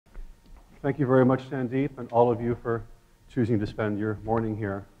Thank you very much, Sandeep, and all of you for choosing to spend your morning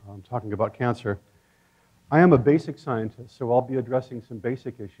here talking about cancer. I am a basic scientist, so I'll be addressing some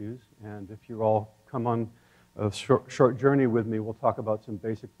basic issues, and if you all come on a short journey with me, we'll talk about some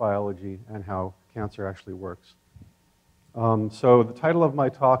basic biology and how cancer actually works. So the title of my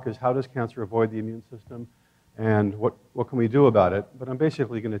talk is How Does Cancer Avoid the Immune System, and what can we do about it? But I'm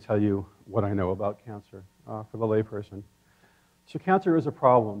basically going to tell you what I know about cancer for the layperson. So cancer is a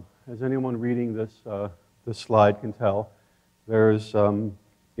problem. As anyone reading this slide can tell,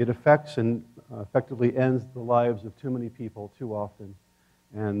 it affects and effectively ends the lives of too many people too often.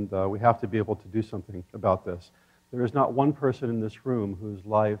 And we have to be able to do something about this. There is not one person in this room whose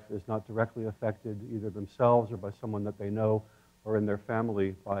life is not directly affected, either themselves or by someone that they know or in their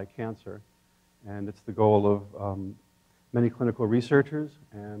family, by cancer. And it's the goal of many clinical researchers,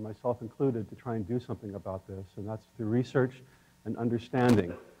 and myself included, to try and do something about this. And that's through research and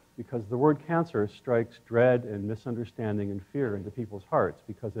understanding, because the word cancer strikes dread and misunderstanding and fear into people's hearts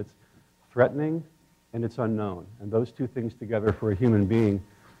because it's threatening and it's unknown. And those two things together for a human being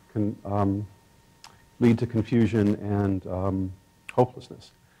can lead to confusion and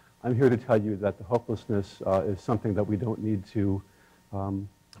hopelessness. I'm here to tell you that the hopelessness is something that we don't need to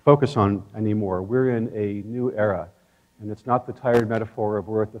focus on anymore. We're in a new era, and it's not the tired metaphor of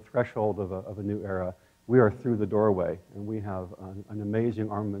we're at the threshold of a new era. We are through the doorway, and we have an amazing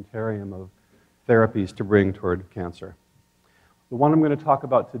armamentarium of therapies to bring toward cancer. The one I'm going to talk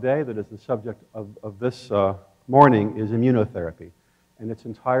about today that is the subject of this morning is immunotherapy, and it's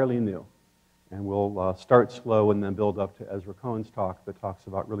entirely new. And we'll start slow and then build up to Ezra Cohen's talk that talks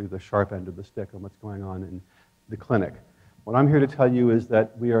about really the sharp end of the stick and what's going on in the clinic. What I'm here to tell you is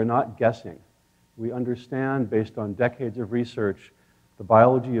that we are not guessing. We understand, based on decades of research, the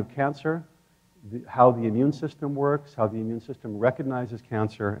biology of cancer, how the immune system works, how the immune system recognizes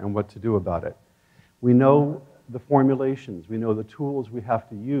cancer, and what to do about it. We know the formulations, we know the tools we have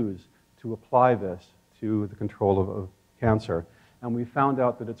to use to apply this to the control of cancer, and we found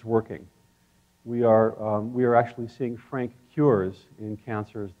out that it's working. We are actually seeing frank cures in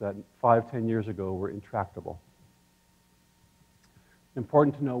cancers that 5-10 years ago were intractable.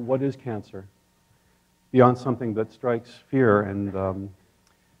 Important to know, what is cancer? Beyond something that strikes fear and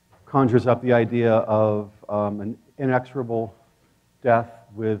conjures up the idea of an inexorable death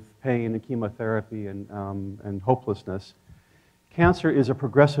with pain and chemotherapy and hopelessness. Cancer is a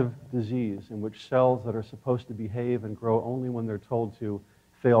progressive disease in which cells that are supposed to behave and grow only when they're told to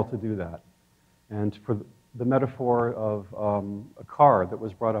fail to do that. And for the metaphor of a car that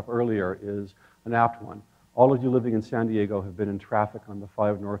was brought up earlier is an apt one. All of you living in San Diego have been in traffic on the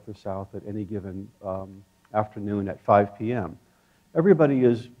 5 north or south at any given afternoon at 5 p.m. Everybody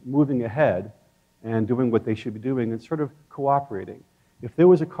is moving ahead and doing what they should be doing and sort of cooperating. If there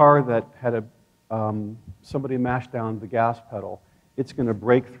was a car that had somebody mashed down the gas pedal, it's going to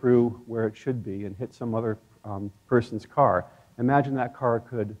break through where it should be and hit some other person's car. Imagine that car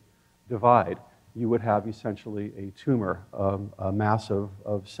could divide. You would have essentially a tumor, a mass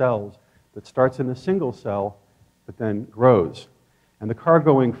of cells that starts in a single cell but then grows. And the car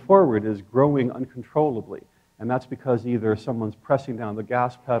going forward is growing uncontrollably. And that's because either someone's pressing down the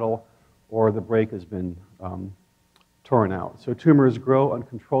gas pedal or the brake has been torn out. So tumors grow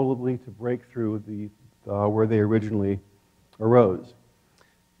uncontrollably to break through where they originally arose.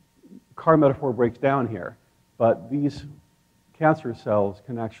 Car metaphor breaks down here, but these cancer cells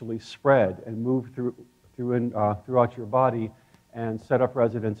can actually spread and move throughout your body and set up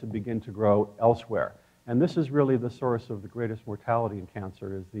residence and begin to grow elsewhere. And this is really the source of the greatest mortality in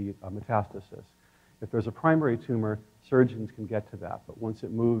cancer, is the metastasis. If there's a primary tumor, surgeons can get to that, but once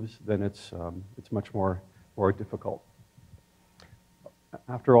it moves, then it's much more difficult.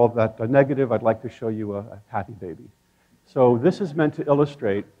 After all that negative, I'd like to show you a happy baby. So this is meant to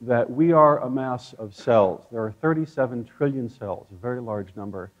illustrate that we are a mass of cells. There are 37 trillion cells, a very large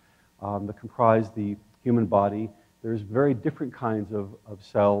number, that comprise the human body. There's very different kinds of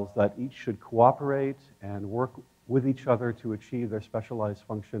cells that each should cooperate and work with each other to achieve their specialized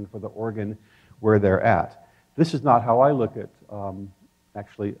function for the organ where they're at. This is not how I look at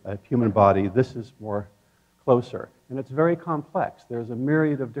actually a human body. This is more closer, and it's very complex. There's a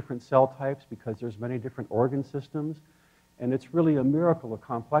myriad of different cell types because there's many different organ systems, and it's really a miracle of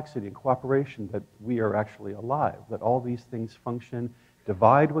complexity and cooperation that we are actually alive, that all these things function,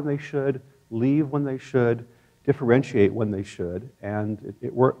 divide when they should, leave when they should, differentiate when they should, and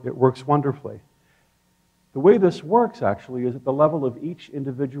it works wonderfully. The way this works, actually, is at the level of each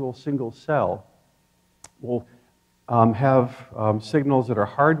individual single cell will have signals that are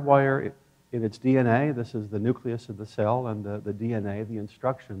hardwired in its DNA. This is the nucleus of the cell and the DNA, the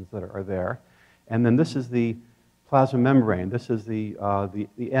instructions that are there. And then this is the plasma membrane. This is the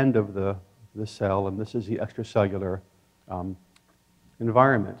end of the cell, and this is the extracellular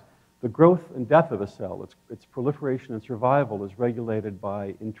environment. The growth and death of a cell, its proliferation and survival is regulated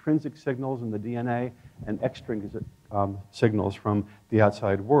by intrinsic signals in the DNA and extrinsic signals from the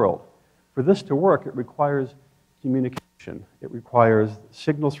outside world. For this to work, it requires communication. It requires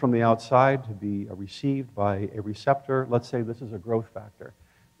signals from the outside to be received by a receptor. Let's say this is a growth factor.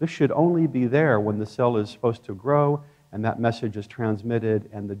 This should only be there when the cell is supposed to grow, and that message is transmitted,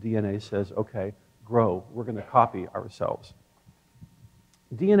 and the DNA says, okay, grow. We're going to copy ourselves.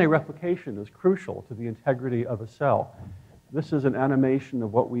 DNA replication is crucial to the integrity of a cell. This is an animation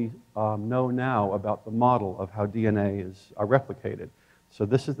of what we know now about the model of how DNA is replicated. So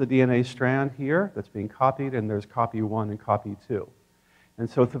this is the DNA strand here that's being copied, and there's copy 1 and copy 2. And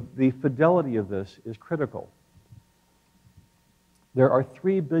so the fidelity of this is critical. There are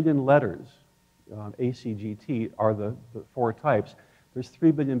 3 billion letters. A, C, G, T are the 4 types. There's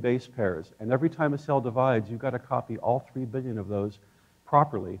 3 billion base pairs, and every time a cell divides, you've got to copy all 3 billion of those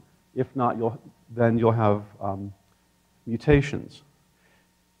properly. If not, then you'll have mutations.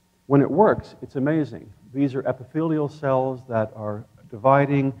 When it works, it's amazing. These are epithelial cells that are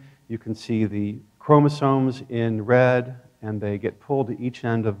dividing. You can see the chromosomes in red, and they get pulled to each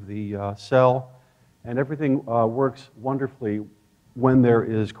end of the cell, and everything works wonderfully when there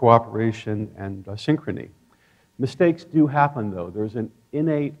is cooperation and synchrony. Mistakes do happen, though. There's an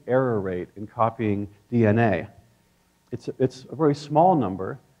innate error rate in copying DNA. It's a very small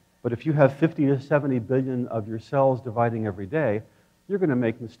number, but if you have 50 to 70 billion of your cells dividing every day, you're going to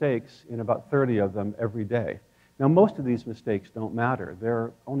make mistakes in about 30 of them every day. Now, most of these mistakes don't matter. There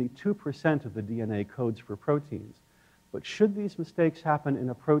are only 2% of the DNA codes for proteins. But should these mistakes happen in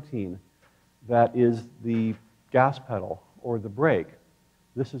a protein that is the gas pedal or the brake,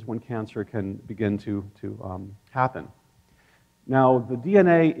 this is when cancer can begin to happen. Now, the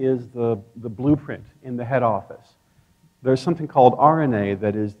DNA is the blueprint in the head office. There's something called RNA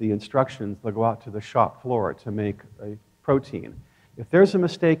that is the instructions that go out to the shop floor to make a protein. If there's a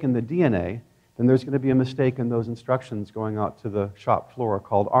mistake in the DNA, then there's going to be a mistake in those instructions going out to the shop floor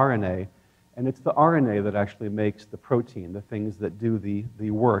called RNA, and it's the RNA that actually makes the protein, the things that do the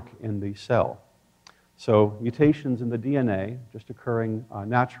work in the cell. So mutations in the DNA, just occurring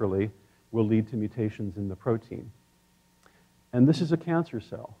naturally, will lead to mutations in the protein. And this is a cancer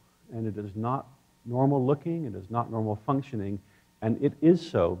cell, and it is not normal looking, it is not normal functioning, and it is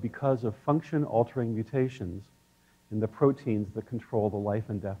so because of function-altering mutations in the proteins that control the life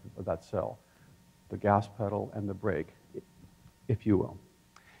and death of that cell, the gas pedal and the brake, if you will.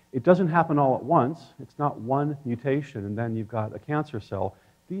 It doesn't happen all at once. It's not one mutation and then you've got a cancer cell.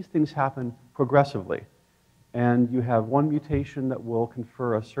 These things happen progressively. And you have one mutation that will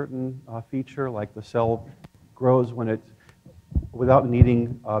confer a certain feature, like the cell grows without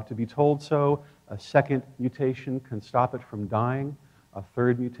needing to be told so. A second mutation can stop it from dying. A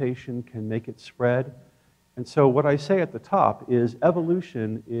third mutation can make it spread. And so what I say at the top is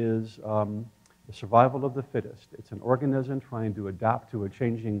evolution is the survival of the fittest. It's an organism trying to adapt to a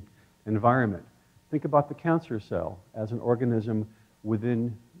changing environment. Think about the cancer cell as an organism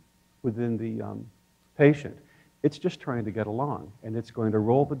within the patient. It's just trying to get along, and it's going to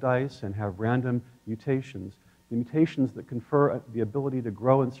roll the dice and have random mutations. The mutations that confer the ability to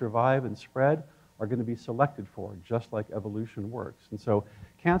grow and survive and spread are going to be selected for, just like evolution works. And so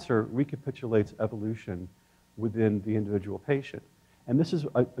cancer recapitulates evolution within the individual patient. And this is,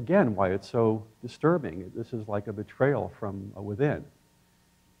 again, why it's so disturbing. This is like a betrayal from within.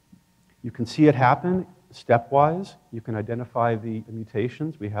 You can see it happen stepwise. You can identify the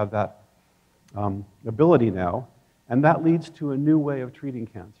mutations. We have that ability now. And that leads to a new way of treating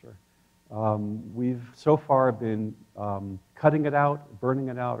cancer. We've so far been cutting it out, burning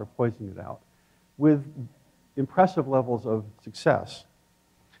it out, or poisoning it out with impressive levels of success.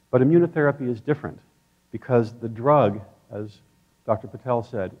 But immunotherapy is different because the drug, as Dr. Patel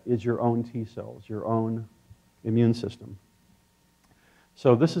said, is your own T cells, your own immune system.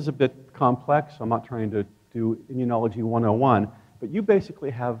 So this is a bit complex. I'm not trying to do Immunology 101, but you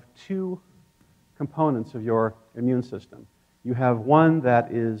basically have two components of your immune system. You have one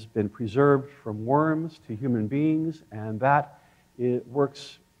that has been preserved from worms to human beings, and that it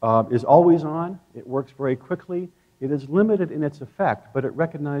works, is always on. It works very quickly. It is limited in its effect, but it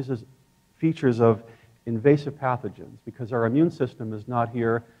recognizes features of invasive pathogens because our immune system is not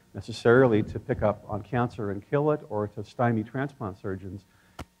here necessarily to pick up on cancer and kill it or to stymie transplant surgeons.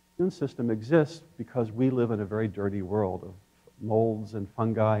 The immune system exists because we live in a very dirty world of molds and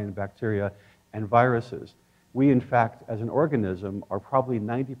fungi and bacteria and viruses. We, in fact, as an organism, are probably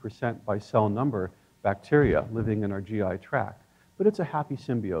 90% by cell number bacteria living in our GI tract. But it's a happy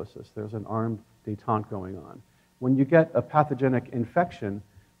symbiosis. There's an armed détente going on. When you get a pathogenic infection,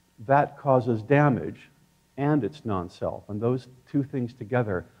 that causes damage and it's non-self. And those two things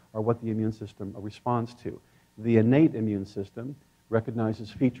together are what the immune system responds to. The innate immune system recognizes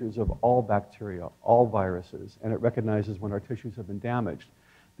features of all bacteria, all viruses, and it recognizes when our tissues have been damaged.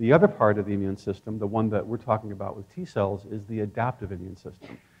 The other part of the immune system, the one that we're talking about with T cells, is the adaptive immune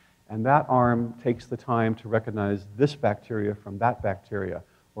system. And that arm takes the time to recognize this bacteria from that bacteria,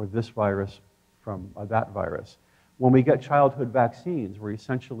 or this virus from that virus. When we get childhood vaccines, we're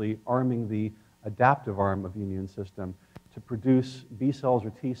essentially arming the adaptive arm of the immune system to produce B cells or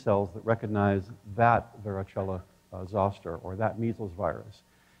T cells that recognize that varicella zoster or that measles virus.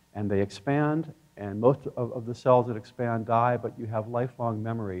 And they expand, and most of the cells that expand die, but you have lifelong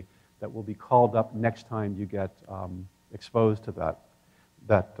memory that will be called up next time you get exposed to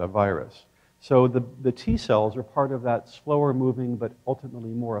that virus. So the T cells are part of that slower moving but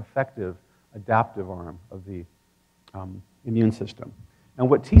ultimately more effective adaptive arm of the immune system. And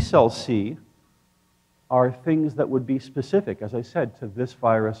what T cells see are things that would be specific, as I said, to this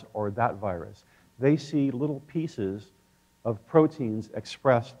virus or that virus. They see little pieces of proteins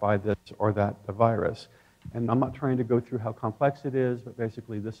expressed by this or that virus. And I'm not trying to go through how complex it is, but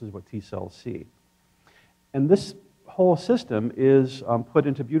basically this is what T cells see. And this whole system is put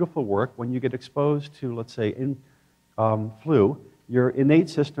into beautiful work when you get exposed to, let's say, flu. Your innate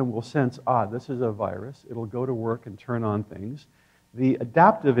system will sense, this is a virus. It'll go to work and turn on things. The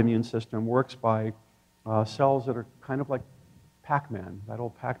adaptive immune system works by cells that are kind of like Pac-Man, that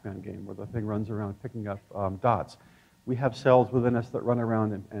old Pac-Man game where the thing runs around picking up dots. We have cells within us that run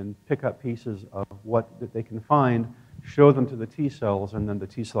around and pick up pieces of what that they can find, show them to the T cells, and then the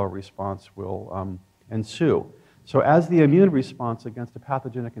T cell response will ensue. So as the immune response against a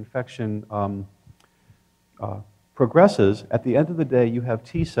pathogenic infection progresses, at the end of the day, you have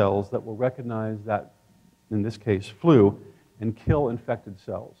T cells that will recognize that, in this case, flu, and kill infected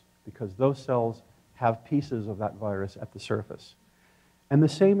cells, because those cells have pieces of that virus at the surface. And the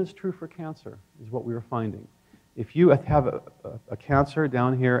same is true for cancer, is what we were finding. If you have a cancer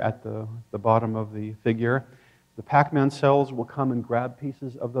down here at the bottom of the figure, the Pac-Man cells will come and grab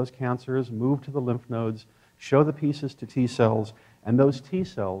pieces of those cancers, move to the lymph nodes, show the pieces to T cells, and those T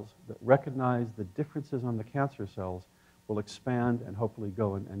cells that recognize the differences on the cancer cells will expand and hopefully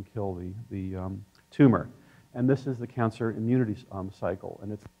go and kill the tumor. And this is the cancer immunity cycle,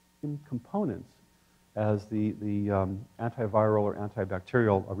 and it's in components as the antiviral or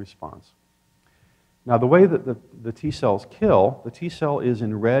antibacterial response. Now, the way that the T cells kill, the T cell is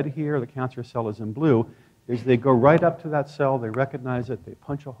in red here, the cancer cell is in blue, is they go right up to that cell, they recognize it, they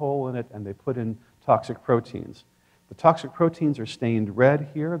punch a hole in it, and they put in toxic proteins. The toxic proteins are stained red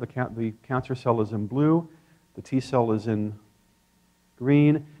here, the cancer cell is in blue, the T cell is in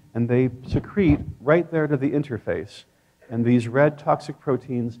green, and they secrete right there to the interface. And these red toxic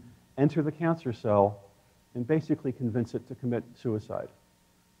proteins enter the cancer cell and basically convince it to commit suicide.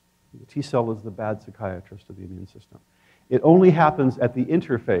 The T cell is the bad psychiatrist of the immune system. It only happens at the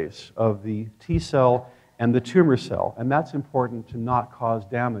interface of the T cell and the tumor cell, and that's important to not cause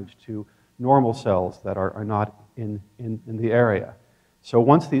damage to normal cells that are not in the area. So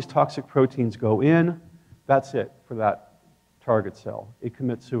once these toxic proteins go in, that's it for that target cell. It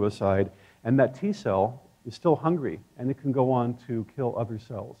commits suicide, and that T cell is still hungry, and it can go on to kill other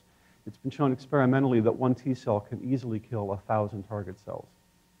cells. It's been shown experimentally that one T cell can easily kill 1,000 target cells.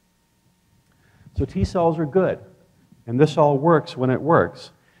 So T cells are good, and this all works when it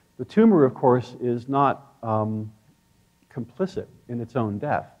works. The tumor, of course, is not complicit in its own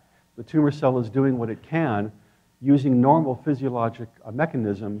death. The tumor cell is doing what it can using normal physiologic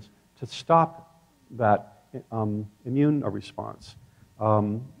mechanisms to stop that immune response.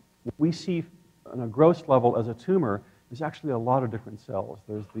 We see on a gross level as a tumor, there's actually a lot of different cells.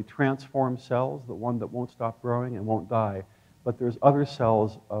 There's the transformed cells, the one that won't stop growing and won't die, but there's other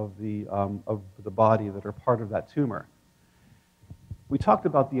cells of the body that are part of that tumor. We talked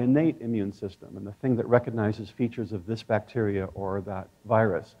about the innate immune system and the thing that recognizes features of this bacteria or that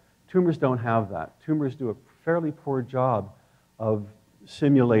virus. Tumors don't have that. Tumors do a fairly poor job of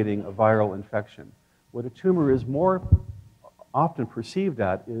simulating a viral infection. What a tumor is more often perceived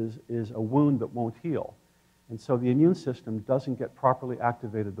at is a wound that won't heal. And so the immune system doesn't get properly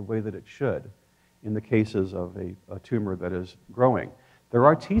activated the way that it should in the cases of a tumor that is growing. There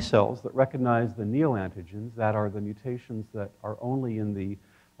are T cells that recognize the neoantigens, that are the mutations that are only in the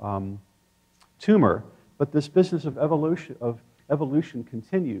tumor, but this business of evolution, of evolution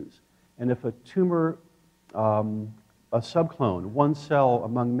continues. And if a tumor, a subclone, one cell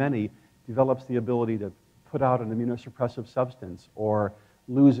among many, develops the ability to put out an immunosuppressive substance or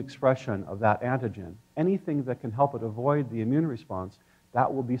lose expression of that antigen, anything that can help it avoid the immune response,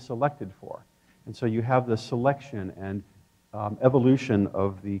 that will be selected for. And so you have the selection and evolution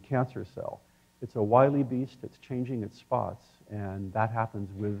of the cancer cell. It's a wily beast. It's changing its spots, and that happens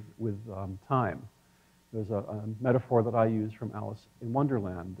with time. There's a metaphor that I use from Alice in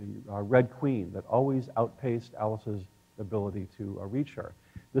Wonderland, the Red Queen that always outpaced Alice's ability to reach her.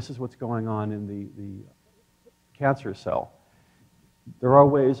 This is what's going on in the cancer cell. There are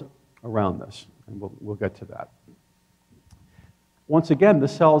ways around this, and we'll get to that. Once again, the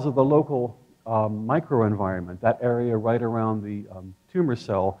cells of the local microenvironment, that area right around the tumor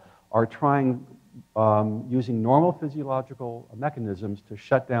cell, are trying, using normal physiological mechanisms to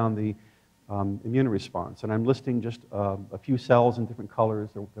shut down the immune response. And I'm listing just a few cells in different colors.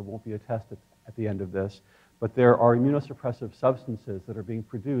 There won't be a test at the end of this. But there are immunosuppressive substances that are being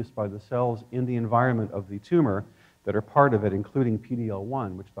produced by the cells in the environment of the tumor that are part of it, including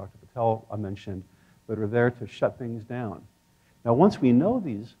PD-L1, which Dr. Patel mentioned, that are there to shut things down. Now, once we know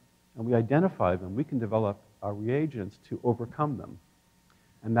these and we identify them, we can develop reagents to overcome them.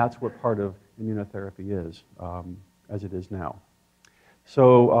 And that's what part of immunotherapy is, as it is now.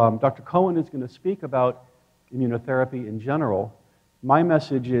 So Dr. Cohen is going to speak about immunotherapy in general. My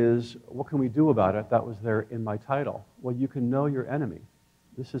message is, what can we do about it? That was there in my title. Well, you can know your enemy.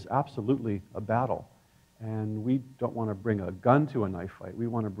 This is absolutely a battle. And we don't want to bring a gun to a knife fight. We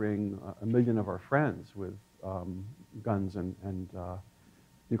want to bring a million of our friends with guns and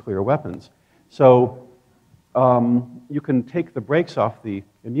nuclear weapons. So you can take the brakes off the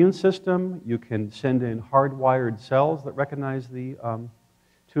immune system. You can send in hardwired cells that recognize the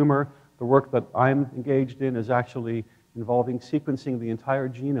tumor. The work that I'm engaged in is actually involving sequencing the entire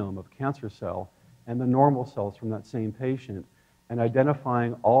genome of a cancer cell and the normal cells from that same patient, and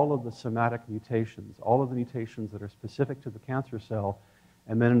identifying all of the somatic mutations, all of the mutations that are specific to the cancer cell,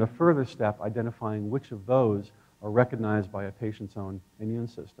 and then in a further step, identifying which of those are recognized by a patient's own immune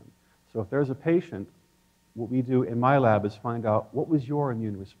system. So if there's a patient, what we do in my lab is find out what was your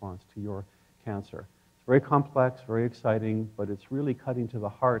immune response to your cancer. It's very complex, very exciting, but it's really cutting to the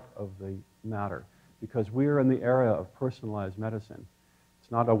heart of the matter, because we are in the era of personalized medicine.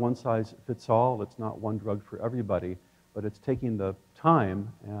 It's not a one-size-fits-all, it's not one drug for everybody, but it's taking the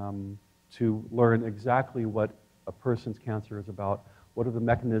time to learn exactly what a person's cancer is about, what are the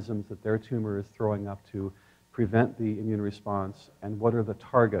mechanisms that their tumor is throwing up to prevent the immune response, and what are the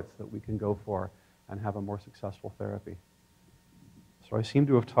targets that we can go for and have a more successful therapy. So I seem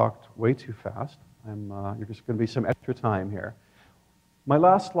to have talked way too fast. There's just going to be some extra time here. My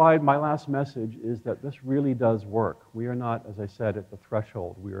last slide, my last message is that this really does work. We are not, as I said, at the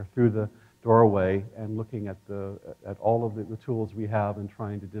threshold. We are through the doorway and looking at all of the tools we have and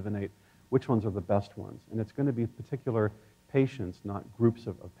trying to divinate which ones are the best ones. And it's going to be particular patients, not groups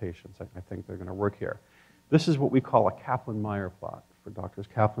of patients. I think they're going to work here. This is what we call a Kaplan-Meier plot for Doctors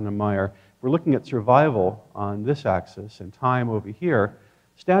Kaplan and Meier. We're looking at survival on this axis and time over here.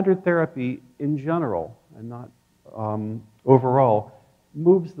 Standard therapy in general, and not overall,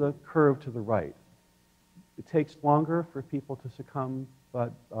 moves the curve to the right. It takes longer for people to succumb,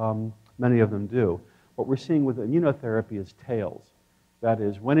 but many of them do. What we're seeing with immunotherapy is tails. That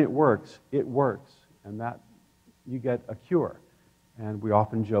is, when it works, and that you get a cure. And we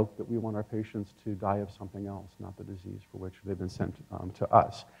often joke that we want our patients to die of something else, not the disease for which they've been sent to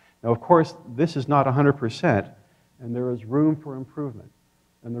us. Now, of course, this is not 100%, and there is room for improvement.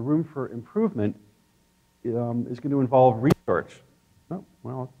 And the room for improvement is going to involve research. Oh,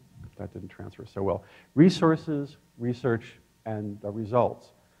 well, that didn't transfer so well. Resources, research, and results.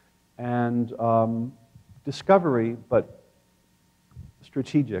 And discovery, but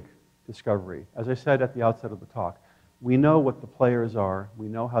strategic discovery. As I said at the outset of the talk, we know what the players are, we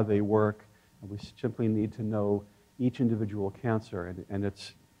know how they work, and we simply need to know each individual cancer and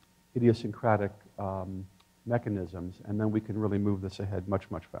its idiosyncratic mechanisms, and then we can really move this ahead much,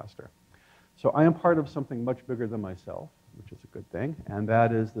 much faster. So I am part of something much bigger than myself, which is a good thing, and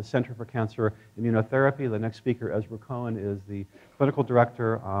that is the Center for Cancer Immunotherapy. The next speaker, Ezra Cohen, is the clinical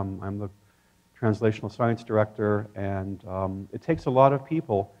director. I'm the translational science director, and it takes a lot of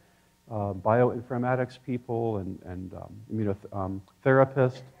people, bioinformatics people and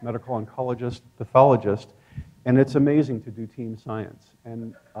immunotherapists, medical oncologists, pathologists, and it's amazing to do team science.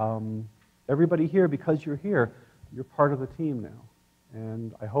 And everybody here, because you're here, you're part of the team now.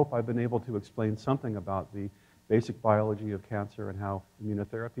 And I hope I've been able to explain something about the basic biology of cancer and how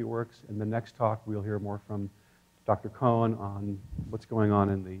immunotherapy works. In the next talk, we'll hear more from Dr. Cohen on what's going on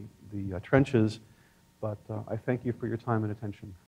in the trenches. But I thank you for your time and attention.